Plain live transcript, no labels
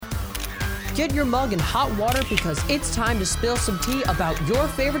Get your mug in hot water because it's time to spill some tea about your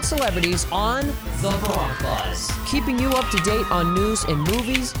favorite celebrities on The Bronc Buzz. Keeping you up to date on news in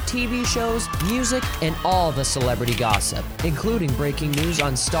movies, TV shows, music, and all the celebrity gossip, including breaking news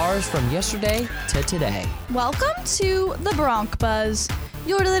on stars from yesterday to today. Welcome to The Bronc Buzz,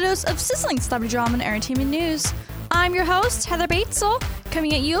 your daily dose of sizzling celebrity drama and entertainment news. I'm your host, Heather Batezel,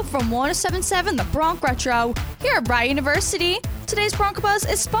 coming at you from 107.7 The Bronc Retro, here at Rice University. Today's Bronc Buzz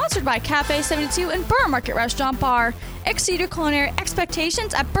is sponsored by Cafe 72 and Borough Market Restaurant Bar. Exceed your culinary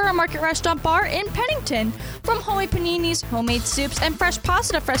expectations at Borough Market Restaurant Bar in Pennington. From homemade paninis, homemade soups, and fresh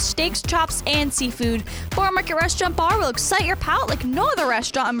pasta to fresh steaks, chops, and seafood, Borough Market Restaurant Bar will excite your palate like no other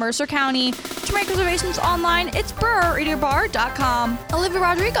restaurant in Mercer County. To make reservations online, it's burrradiobar.com. Olivia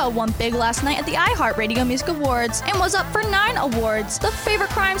Rodrigo won big last night at the iHeartRadio Music Awards and was up for 9 awards. The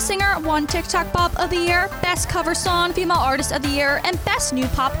Favorite Crime Singer won TikTok Pop of the Year, Best Cover Song, Female Artist of the Year, and Best New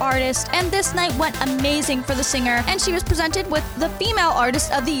Pop Artist. And this night went amazing for the singer, and she was presented with the Female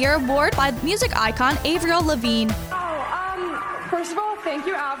Artist of the Year award by music icon Avril Lavigne. First of all, thank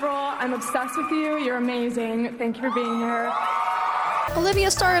you, Avril. I'm obsessed with you. You're amazing. Thank you for being here.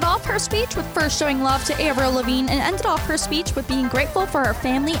 Olivia started off her speech with first showing love to Avril Lavigne and ended off her speech with being grateful for her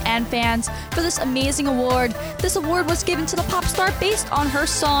family and fans for this amazing award. This award was given to the pop star based on her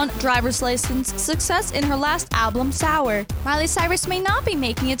song Driver's License success in her last album, Sour. Miley Cyrus may not be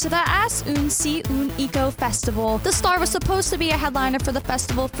making it to the As Un Si Un Eco Festival. The star was supposed to be a headliner for the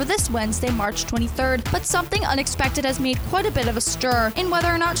festival for this Wednesday, March 23rd, but something unexpected has made quite a bit of a stir in whether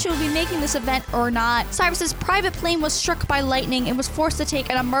or not she will be making this event or not. Cyrus's private plane was struck by lightning and was forced to take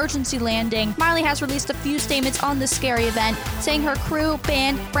an emergency landing. Miley has released a few statements on this scary event, saying her crew,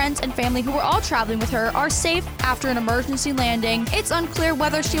 band, friends, and family who were all traveling with her are safe after an emergency landing. It's unclear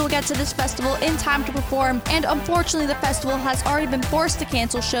whether she will get to this festival in time to perform, and unfortunately the festival has already been forced to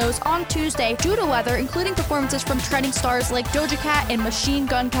cancel shows on Tuesday due to weather, including performances from trending stars like Doja Cat and Machine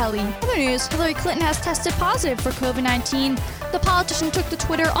Gun Kelly. Other news, Hillary Clinton has tested positive for COVID-19. The politician took to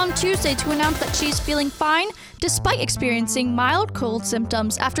Twitter on Tuesday to announce that she's feeling fine despite experiencing mild cold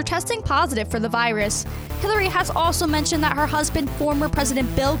symptoms after testing positive for the virus. Hillary has also mentioned that her husband, former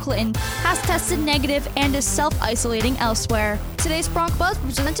President Bill Clinton, has tested negative and is self-isolating elsewhere. Today's Bronc Buzz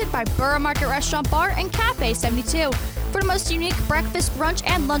was presented by Borough Market Restaurant Bar and Cafe 72. For the most unique breakfast, brunch,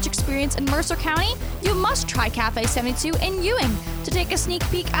 and lunch experience in Mercer County, you must try Cafe 72 in Ewing. To take a sneak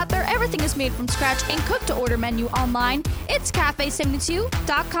peek at their everything is made from scratch and cook-to-order menu online, it's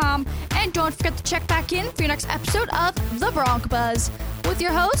cafe72.com. And don't forget to check back in for your next episode of The Bronc Buzz with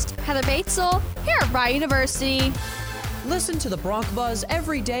your host, Heather Batezel, here at Rice University. Listen to The Bronc Buzz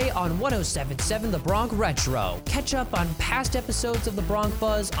every day on 107.7 The Bronc Retro. Catch up on past episodes of The Bronc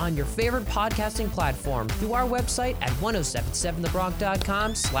Buzz on your favorite podcasting platform through our website at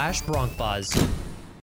 1077thebronc.com/BroncBuzz.